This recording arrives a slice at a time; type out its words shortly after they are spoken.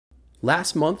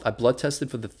Last month, I blood tested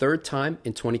for the third time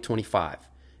in 2025.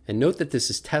 And note that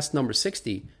this is test number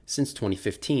 60 since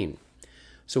 2015.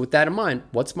 So with that in mind,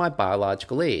 what's my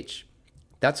biological age?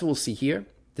 That's what we'll see here.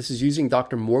 This is using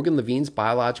Dr. Morgan Levine's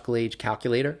biological age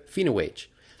calculator, PhenoAge.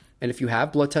 And if you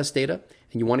have blood test data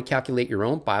and you want to calculate your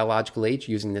own biological age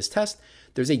using this test,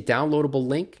 there's a downloadable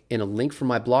link and a link from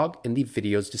my blog in the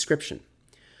video's description.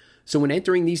 So when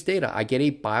entering these data, I get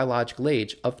a biological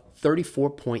age of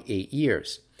 34.8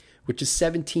 years, which is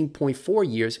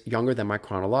 17.4 years younger than my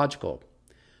chronological.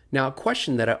 Now, a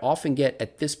question that I often get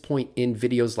at this point in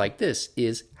videos like this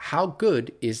is, how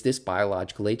good is this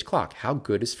biological age clock? How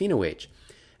good is PhenoAge?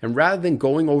 And rather than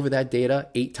going over that data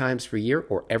 8 times per year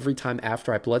or every time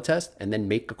after I blood test and then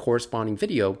make a corresponding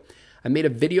video, I made a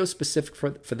video specific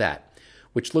for that,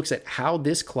 which looks at how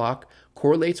this clock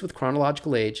correlates with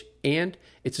chronological age and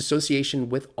its association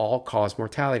with all-cause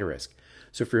mortality risk.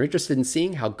 So if you're interested in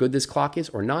seeing how good this clock is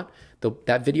or not,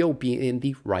 that video will be in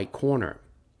the right corner.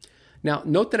 Now,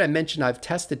 note that I mentioned I've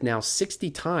tested now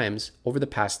 60 times over the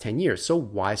past 10 years. So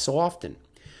why so often?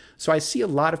 So I see a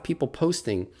lot of people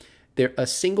posting a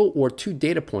single or 2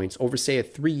 data points over, say, a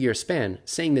 3-year span,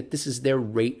 saying that this is their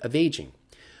rate of aging.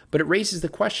 But it raises the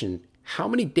question, how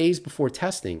many days before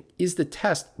testing is the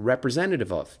test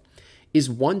representative of? Is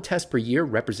 1 test per year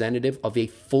representative of a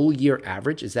full year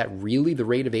average? Is that really the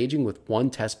rate of aging with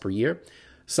 1 test per year?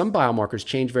 Some biomarkers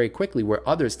change very quickly where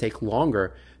others take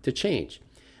longer to change.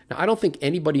 Now, I don't think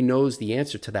anybody knows the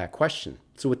answer to that question.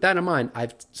 So with that in mind,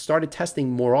 I've started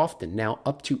testing more often, now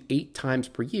up to 8 times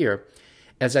per year,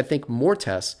 as I think more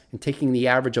tests and taking the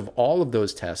average of all of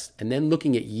those tests and then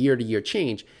looking at year-to-year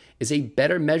change is a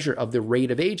better measure of the rate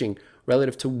of aging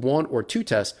relative to 1 or 2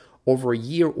 tests over a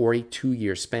year or a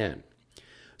 2-year span.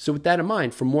 So with that in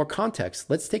mind, for more context,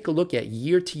 let's take a look at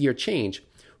year-to-year change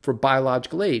for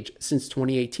biological age since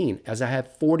 2018, as I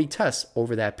have 40 tests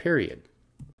over that period.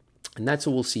 And that's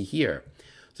what we'll see here.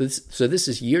 So this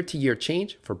is year-to-year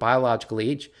change for biological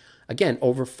age, again,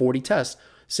 over 40 tests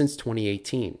since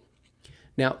 2018.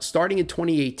 Now, starting in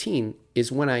 2018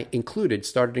 is when I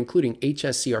started including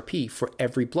HSCRP for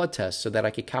every blood test so that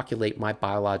I could calculate my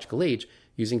biological age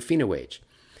using PhenoAge.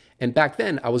 And back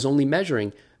then, I was only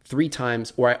measuring 3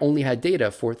 times, or I only had data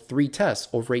for 3 tests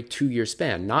over a 2-year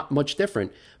span, not much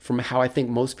different from how I think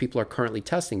most people are currently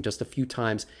testing, just a few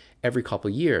times every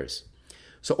couple of years.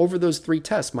 So over those 3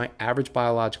 tests, my average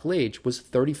biological age was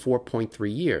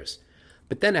 34.3 years.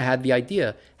 But then I had the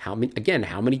idea, how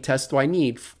many tests do I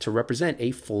need to represent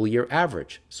a full year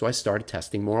average? So I started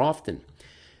testing more often.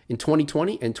 In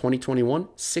 2020 and 2021,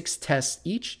 6 tests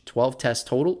each, 12 tests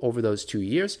total over those 2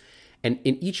 years. And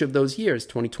in each of those years,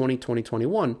 2020,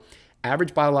 2021,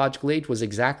 average biological age was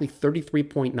exactly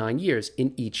 33.9 years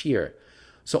in each year.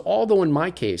 So although in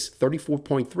my case,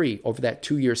 34.3 over that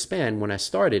 2-year span when I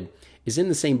started is in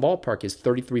the same ballpark as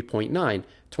 33.9,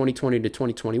 2020 to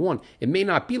 2021, it may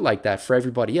not be like that for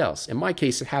everybody else. In my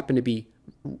case, it happened to be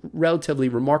relatively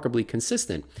remarkably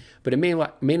consistent, but it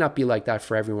may not be like that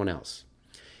for everyone else.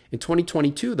 In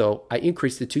 2022, though, I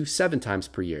increased it to 7 times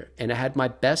per year, and I had my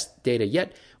best data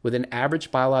yet with an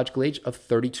average biological age of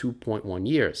 32.1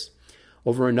 years.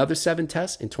 Over another 7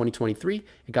 tests in 2023,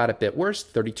 it got a bit worse,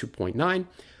 32.9.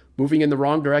 Moving in the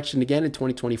wrong direction again in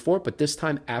 2024, but this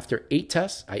time after 8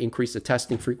 tests, I increased the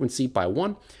testing frequency by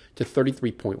 1 to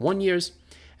 33.1 years.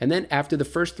 And then after the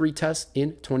first 3 tests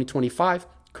in 2025,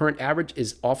 current average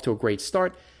is off to a great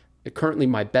start. Currently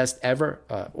my best ever,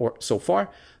 or so far,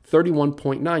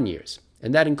 31.9 years.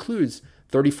 And that includes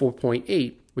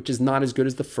 34.8, which is not as good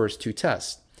as the first 2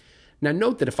 tests. Now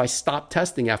note that if I stopped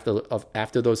testing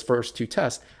after those first 2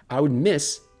 tests, I would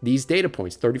miss these data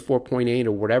points, 34.8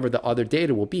 or whatever the other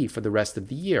data will be for the rest of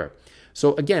the year.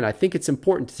 So again, I think it's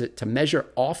important to measure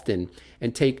often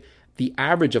and take the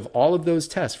average of all of those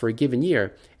tests for a given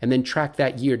year and then track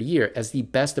that year to year as the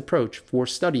best approach for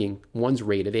studying one's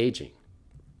rate of aging.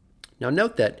 Now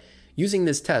note that using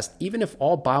this test, even if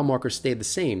all biomarkers stay the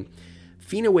same,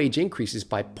 PhenoAge increases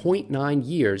by 0.9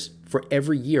 years for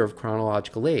every year of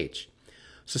chronological age.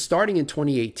 So starting in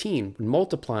 2018, when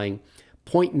multiplying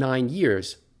 0.9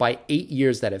 years by 8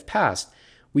 years that have passed,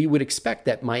 we would expect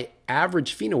that my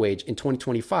average PhenoAge in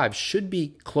 2025 should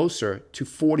be closer to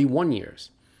 41 years.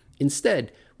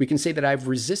 Instead, we can say that I've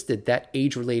resisted that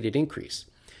age-related increase.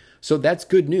 So that's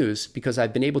good news because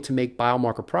I've been able to make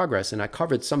biomarker progress, and I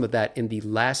covered some of that in the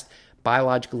last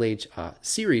biological age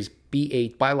series,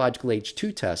 B8 Biological Age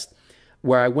 2 test,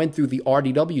 where I went through the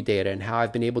RDW data and how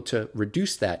I've been able to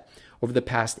reduce that over the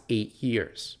past 8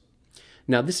 years.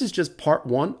 Now, this is just part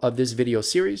 1 of this video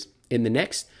series. In the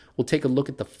next, We'll take a look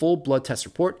at the full blood test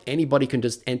report. Anybody can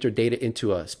just enter data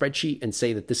into a spreadsheet and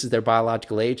say that this is their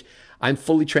biological age. I'm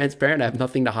fully transparent. I have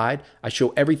nothing to hide. I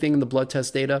show everything in the blood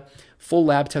test data, full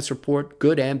lab test report,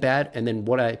 good and bad, and then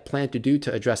what I plan to do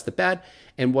to address the bad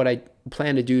and what I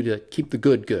plan to do to keep the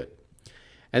good good.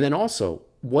 And then also,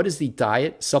 what is the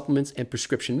diet, supplements, and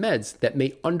prescription meds that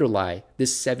may underlie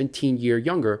this 17-year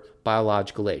younger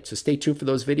biological age? So stay tuned for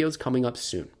those videos coming up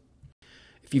soon.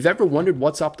 If you've ever wondered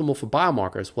what's optimal for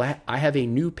biomarkers, well, I have a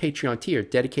new Patreon tier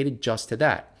dedicated just to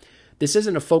that. This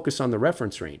isn't a focus on the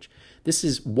reference range. This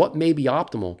is what may be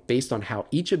optimal based on how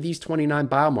each of these 29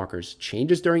 biomarkers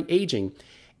changes during aging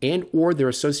and or their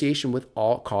association with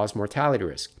all-cause mortality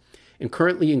risk. It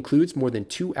currently includes more than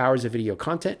 2 hours of video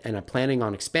content, and I'm planning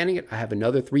on expanding it. I have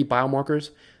another 3 biomarkers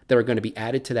that are going to be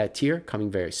added to that tier coming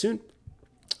very soon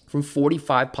from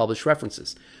 45 published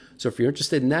references. So if you're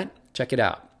interested in that, check it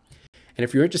out. And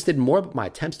if you're interested in more about my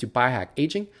attempts to biohack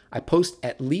aging, I post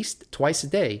at least twice a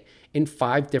day in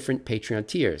 5 different Patreon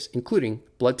tiers, including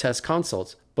blood test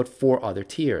consults, but 4 other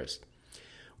tiers.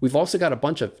 We've also got a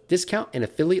bunch of discount and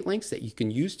affiliate links that you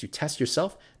can use to test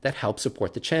yourself that help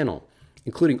support the channel,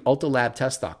 including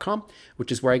ultralabtest.com,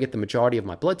 which is where I get the majority of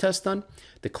my blood tests done,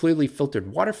 the clearly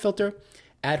filtered water filter,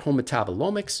 at-home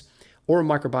metabolomics, oral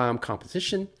microbiome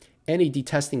composition, NAD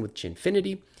testing with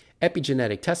Ginfinity,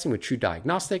 epigenetic testing with True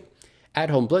Diagnostic,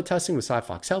 at-home blood testing with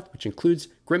SciFox Health, which includes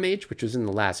GrimAge, which was in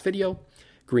the last video,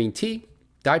 green tea,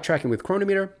 diet tracking with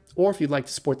Chronometer, or if you'd like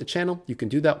to support the channel, you can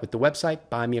do that with the website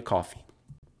Buy Me a Coffee.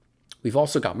 We've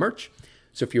also got merch,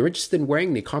 so if you're interested in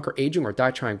wearing the ConquerAging or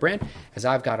Diet Trying brand, as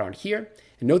I've got on here,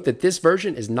 and note that this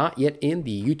version is not yet in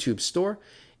the YouTube store.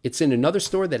 It's in another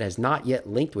store that has not yet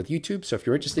linked with YouTube, so if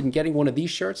you're interested in getting one of these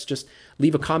shirts, just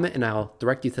leave a comment and I'll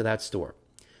direct you to that store.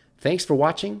 Thanks for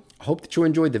watching. I hope that you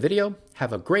enjoyed the video.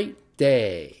 Have a great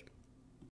day.